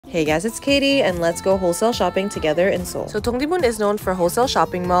Hey guys, it's Katie and let's go wholesale shopping together in Seoul. So Dongdaemun is known for wholesale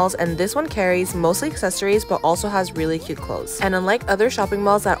shopping malls, and this one carries mostly accessories but also has really cute clothes. And unlike other shopping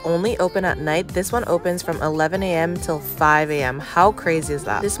malls that only open at night, this one opens from 11 a.m. till 5 a.m. How crazy is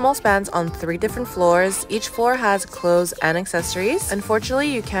that? This mall spans on 3 different floors. Each floor has clothes and accessories.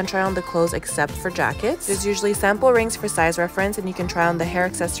 Unfortunately, you can't try on the clothes except for jackets. There's usually sample rings for size reference, and you can try on the hair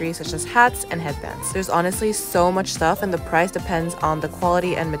accessories such as hats and headbands. There's honestly so much stuff, and the price depends on the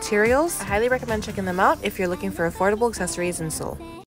quality and materials. I highly recommend checking them out if you're looking for affordable accessories in Seoul.